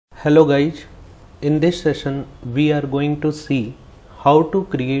Hello guys, in this session we are going to see how to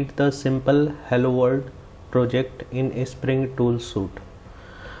create the simple Hello World project in Spring Tool Suite.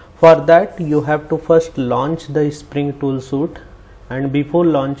 For that you have to first launch the Spring Tool Suite, and before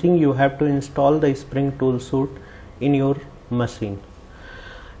launching you have to install the Spring Tool Suite in your machine.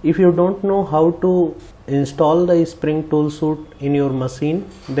 If you don't know how to install the Spring Tool Suite in your machine,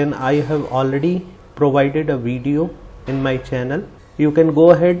 then I have already provided a video in my channel. You can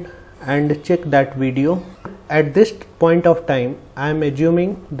go ahead and check that video. At this point of time, I am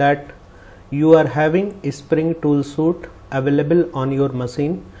assuming that you are having a Spring Tool Suite available on your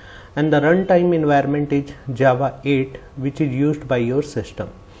machine and the runtime environment is Java 8, which is used by your system.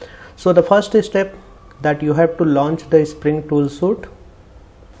 So the first step that you have to launch the Spring Tool Suite.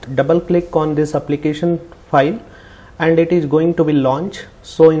 Double click on this application file and it is going to be launched.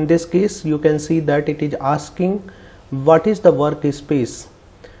 So in this case you can see that it is asking what is the workspace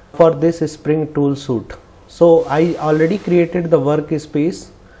for this Spring Tool Suite. So I already created the workspace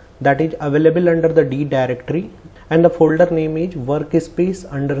that is available under the D directory and the folder name is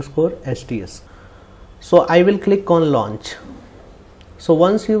workspace_sts. So I will click on launch. So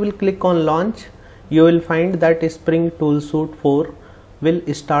once you will click on launch, you will find that Spring Tool Suite 4 will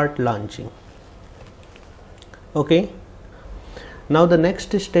start launching. Okay, now the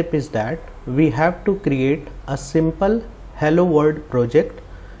next step is that we have to create a simple Hello World project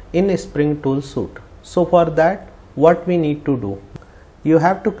in Spring Tool Suite. So for that, what we need to do, you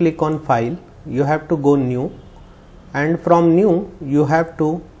have to click on file, you have to go new, and from new you have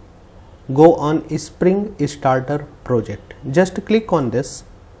to go on Spring Starter project. Just click on this.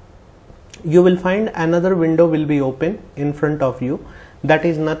 You will find another window will be open in front of you. That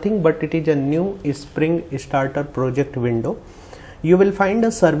is nothing but it is a new Spring Starter project window. You will find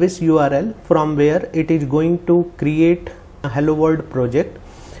a service URL from where it is going to create a Hello World project,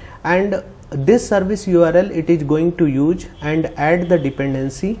 and this service URL it is going to use and add the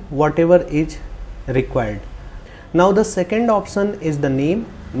dependency whatever is required. Now the second option is the name.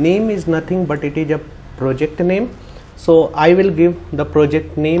 Name is nothing but it is a project name. So I will give the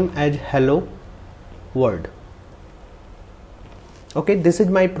project name as Hello World. Okay, this is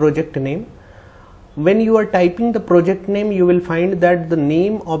my project name. When you are typing the project name, you will find that the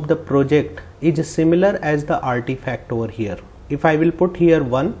name of the project is similar as the artifact over here. If I will put here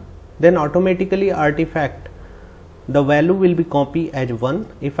 1, then automatically artifact the value will be copied as 1.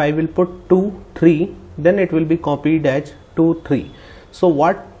 If I will put 2, 3, then it will be copied as 2, 3. So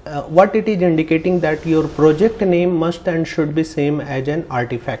what it is indicating that your project name must and should be same as an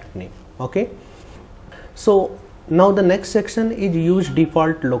artifact name. Okay, so now the next section is use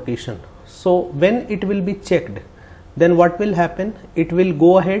default location. So when it will be checked, then what will happen, it will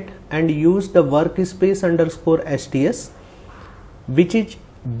go ahead and use the workspace_sts, which is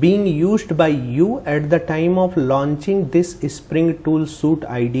being used by you at the time of launching this Spring Tool Suite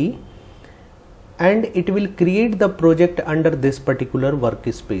ID, and it will create the project under this particular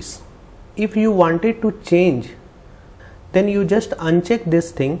workspace. If you wanted to change, then you just uncheck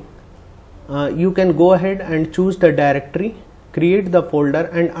this thing. You can go ahead and choose the directory, create the folder,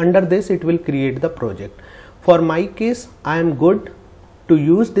 and under this it will create the project. For my case, I am good to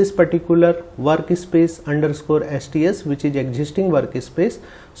use this particular workspace_sts, which is existing workspace.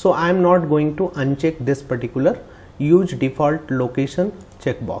 So I am not going to uncheck this particular use default location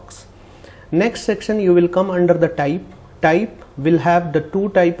checkbox. Next section you will come under the type. Type will have the two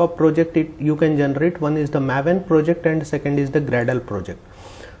type of project you can generate. One is the Maven project and second is the Gradle project.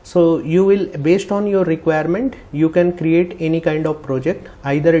 So you will, based on your requirement, you can create any kind of project,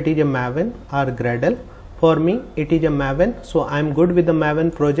 either it is a Maven or Gradle. For me it is a Maven, so I am good with the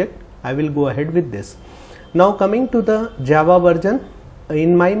Maven project. I will go ahead with this. Now coming to the Java version,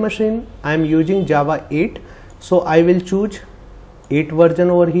 in my machine I am using Java 8, so I will choose 8 version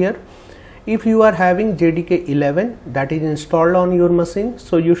over here. If you are having JDK 11 that is installed on your machine,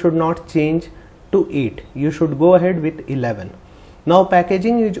 so you should not change to 8, you should go ahead with 11. Now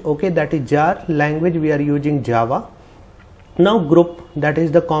packaging is okay, that is jar. Language we are using Java. Now group, that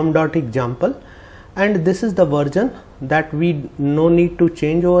is the com.example, and this is the version that we no need to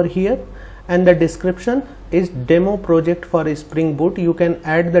change over here, and the description is demo project for Spring Boot. You can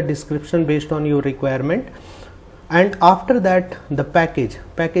add the description based on your requirement. And after that the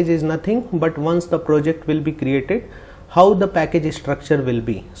package is nothing but once the project will be created, how the package structure will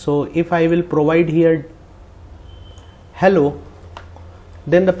be. So if I will provide here hello,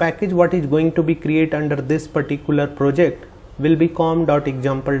 then the package what is going to be created under this particular project will be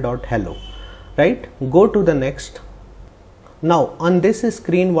com.example.hello, right? Go to the next. Now on this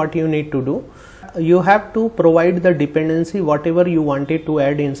screen what you need to do, you have to provide the dependency whatever you wanted to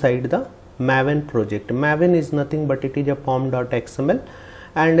add inside the Maven project. Maven is nothing but it is a pom.xml,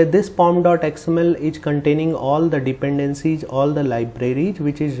 and this pom.xml is containing all the dependencies, all the libraries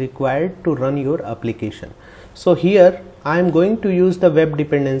which is required to run your application. So here I am going to use the web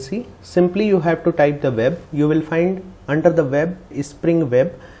dependency. Simply you have to type the web. You will find under the web Spring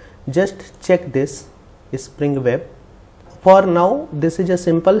Web. Just check this Spring Web. For now this is a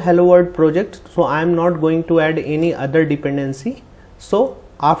simple Hello World project, so I am not going to add any other dependency. So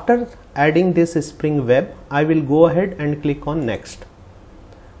after adding this Spring Web, I will go ahead and click on next.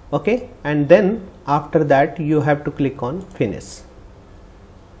 Okay, and then after that you have to click on finish.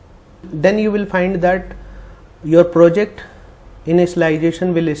 Then you will find that your project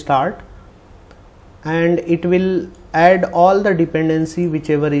initialization will start, and it will add all the dependency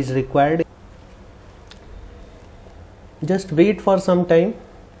whichever is required. Just wait for some time.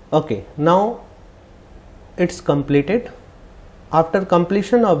 Okay, now it's completed. After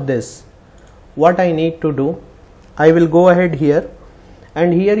completion of this, what I need to do, I will go ahead here,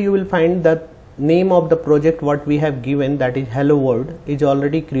 and here you will find that name of the project what we have given, that is Hello World, is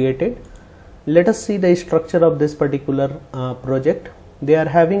already created. Let us see the structure of this particular project. They are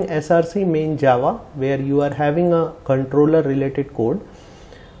having src main Java, where you are having a controller related code.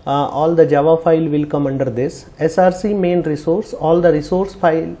 All the Java file will come under this. Src main resource, all the resource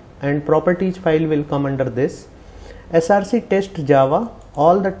file and properties file will come under this. Src test Java,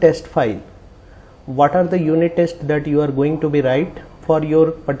 all the test file. What are the unit tests that you are going to be write for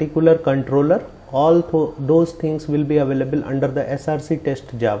your particular controller, all those things will be available under the src test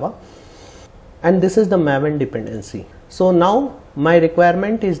Java. And this is the Maven dependency. So now my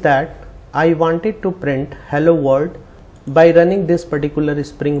requirement is that I wanted to print Hello World by running this particular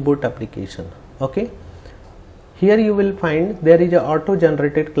Spring Boot application. Okay, here you will find there is a auto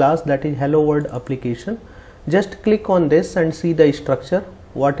generated class, that is Hello World application. Just click on this and see the structure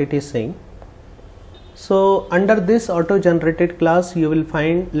what it is saying. So under this auto generated class you will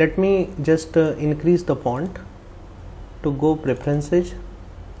find, let me just increase the font to go preferences,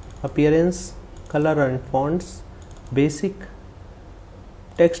 appearance, color and fonts, basic,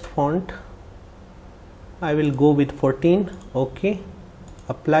 text font. I will go with 14. Okay,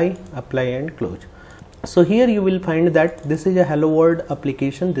 apply and close. So here you will find that this is a Hello World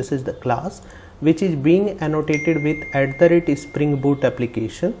application. This is the class which is being annotated with @Spring Boot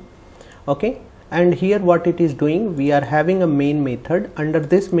application. Okay, and here what it is doing, we are having a main method. Under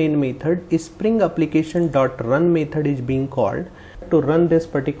this main method, Spring application.run method is being called to run this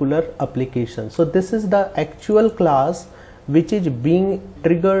particular application. So this is the actual class which is being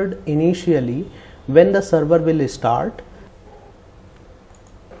triggered initially when the server will start.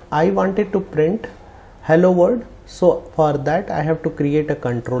 I wanted to print Hello World, so for that I have to create a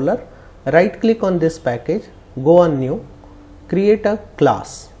controller. Right click on this package, go on new, create a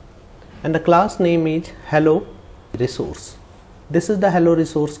class, and the class name is Hello Resource. This is the Hello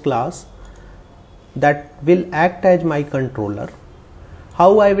Resource class that will act as my controller.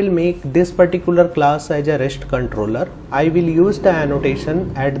 How I will make this particular class as a REST controller? I will use the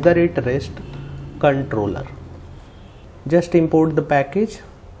annotation @REST controller. Just import the package.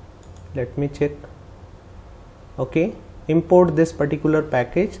 Let me check. Okay, import this particular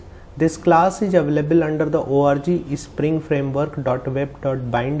package. This class is available under the org spring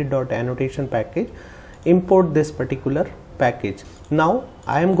framework.web.bind.annotation package. Import this particular package. Now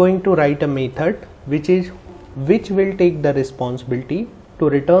I am going to write a method which will take the responsibility to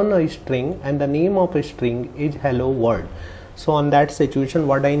return a string, and the name of a string is Hello World. So on that situation,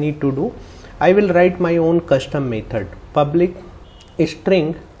 what I need to do, I will write my own custom method, public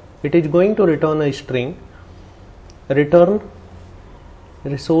string. It is going to return a string, return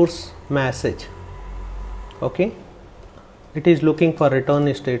resource message. Okay, it is looking for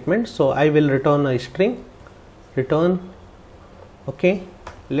return statement, so I will return a string, return. Okay,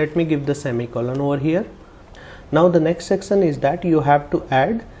 let me give the semicolon over here. Now the next section is that you have to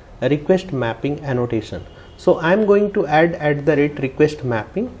add a request mapping annotation. So I am going to add @request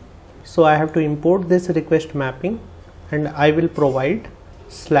mapping. So I have to import this request mapping, and I will provide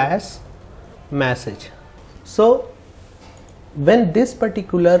 /message. So when this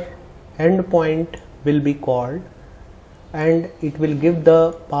particular endpoint will be called, and it will give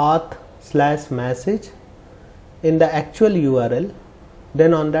the path /message in the actual URL,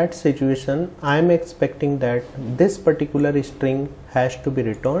 then on that situation I am expecting that this particular string has to be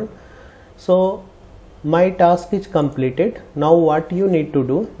returned. So my task is completed. Now what you need to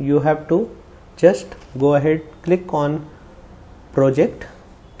do, you have to just go ahead, click on project,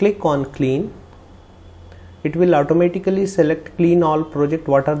 click on clean, it will automatically select clean all project.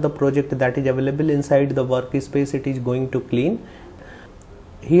 What are the project that is available inside the workspace, it is going to clean.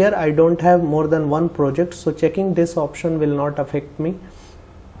 Here I don't have more than one project, so checking this option will not affect me.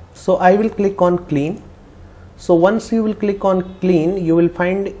 So I will click on clean. So once you will click on clean, you will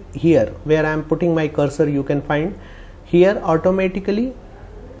find here where I am putting my cursor, you can find here automatically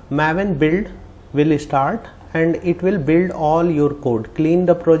Maven build will start and it will build all your code. Clean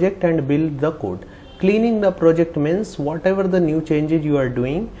the project and build the code. Cleaning the project means whatever the new changes you are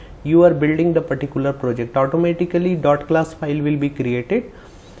doing, you are building the particular project. Automatically .class file will be created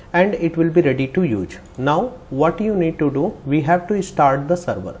and it will be ready to use. Now what you need to do, we have to start the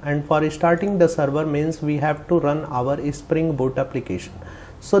server, and for starting the server means we have to run our Spring Boot application.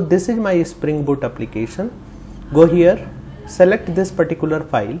 So this is my Spring Boot application. Go here, select this particular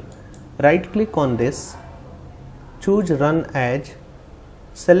file, right click on this, choose run as,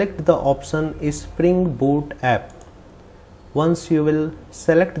 select the option Spring Boot app. Once you will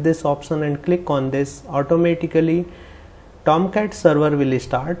select this option and click on this, automatically Tomcat server will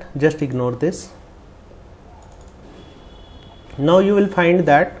start. Just ignore this. Now you will find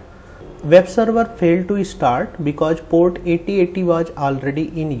that web server failed to start because port 8080 was already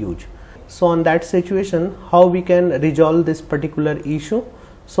in use. So on that situation, how we can resolve this particular issue?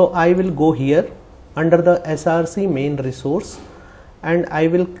 So I will go here under the src main resource and I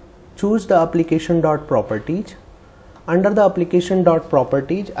will choose the application.properties. Under the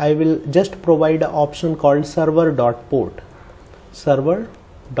application.properties, I will just provide an option called server.port.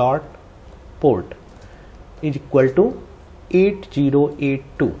 Server.port is equal to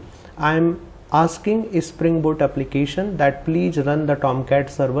 8082. I am asking Spring Boot application that please run the Tomcat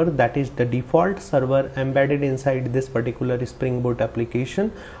server, that is the default server embedded inside this particular Spring Boot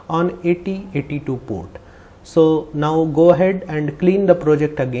application on 8082 port. So now go ahead and clean the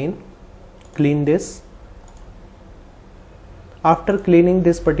project again. Clean this. After cleaning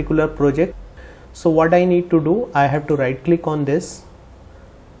this particular project, so what I need to do, I have to right click on this,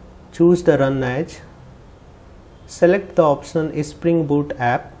 choose the run as, select the option Spring Boot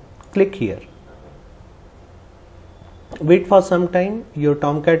app, click here. Wait for some time, your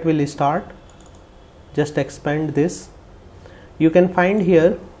Tomcat will start. Just expand this. You can find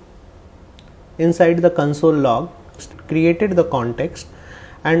here inside the console log, created the context,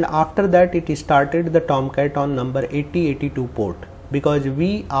 and after that it started the Tomcat on number 8082 port, because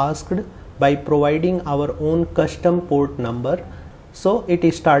we asked by providing our own custom port number. So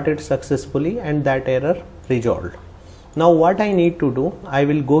it started successfully and that error resolved. Now what I need to do, I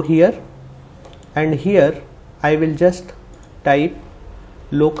will go here and here I will just type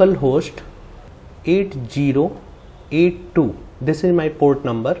localhost 8082, this is my port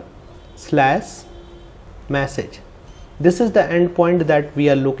number, /message. This is the endpoint that we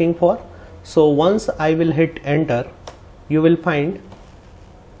are looking for. So once I will hit enter, you will find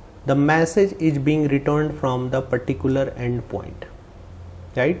the message is being returned from the particular endpoint,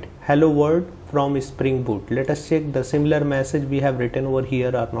 right? Hello world from Spring Boot. Let us check the similar message we have written over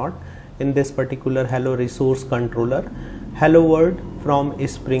here or not. In this particular hello resource controller, hello world from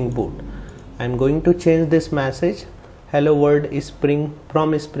Spring Boot. I am going to change this message, hello world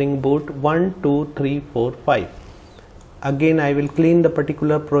from Spring Boot 1 2 3 4 5. Again I will clean the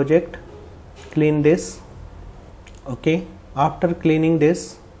particular project, clean this. Okay, after cleaning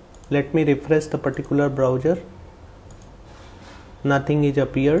this, let me refresh the particular browser. Nothing is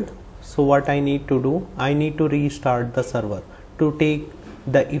appeared. So what I need to do, I need to restart the server to take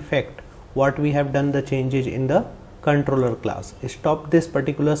the effect what we have done the changes in the controller class. Stop this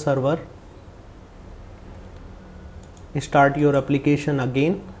particular server, start your application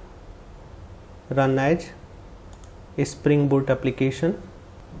again, run as Spring Boot application,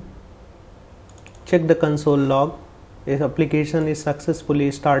 check the console log. If application is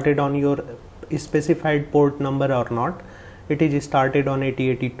successfully started on your specified port number or not. It is started on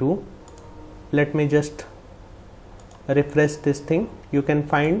 8082. Let me just refresh this thing. You can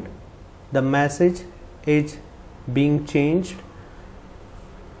find the message is being changed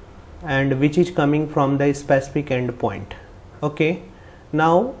and which is coming from the specific endpoint. Okay,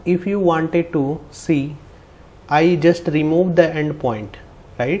 now if you wanted to see, I just removed the endpoint,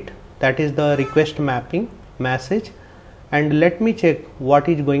 right? That is the request mapping message, and let me check what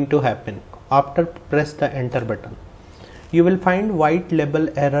is going to happen after press the enter button. You will find white label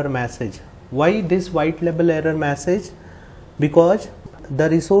error message. Why this white label error message? Because the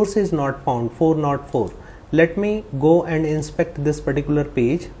resource is not found, 404. Let me go and inspect this particular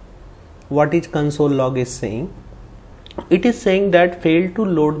page. What is console log is saying? It is saying that failed to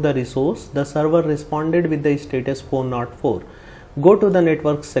load the resource. The server responded with the status 404. Go to the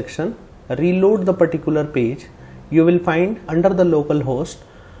network section, reload the particular page, you will find under the local host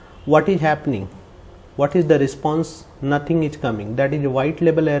what is happening, what is the response. Nothing is coming, that is a white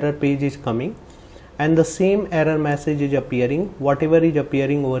label error page is coming, and the same error message is appearing, whatever is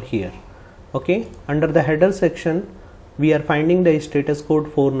appearing over here. Okay, under the header section we are finding the status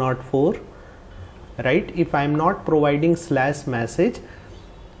code 404, right? If I am not providing slash message,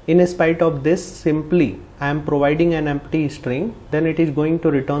 in spite of this, simply I am providing an empty string, then it is going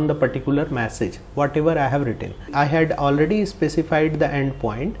to return the particular message whatever I have written. I had already specified the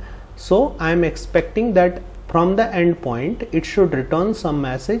endpoint, so I am expecting that from the endpoint it should return some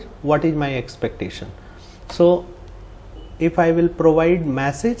message. What is my expectation? So if I will provide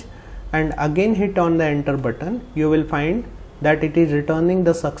message and again hit on the enter button, you will find that it is returning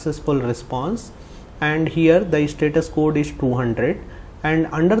the successful response, and here the status code is 200, and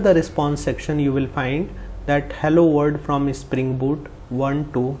under the response section you will find that hello world from Spring Boot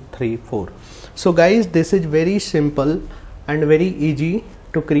 1 2 3 4. So guys, this is very simple and very easy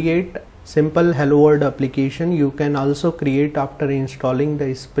to create simple hello world application. You can also create after installing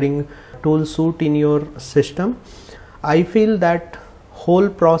the Spring tool suite in your system. I feel that whole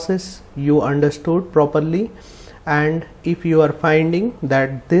process you understood properly, and if you are finding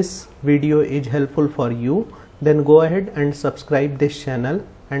that this video is helpful for you, then go ahead and subscribe this channel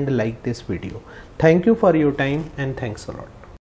and like this video. Thank you for your time, and thanks a lot.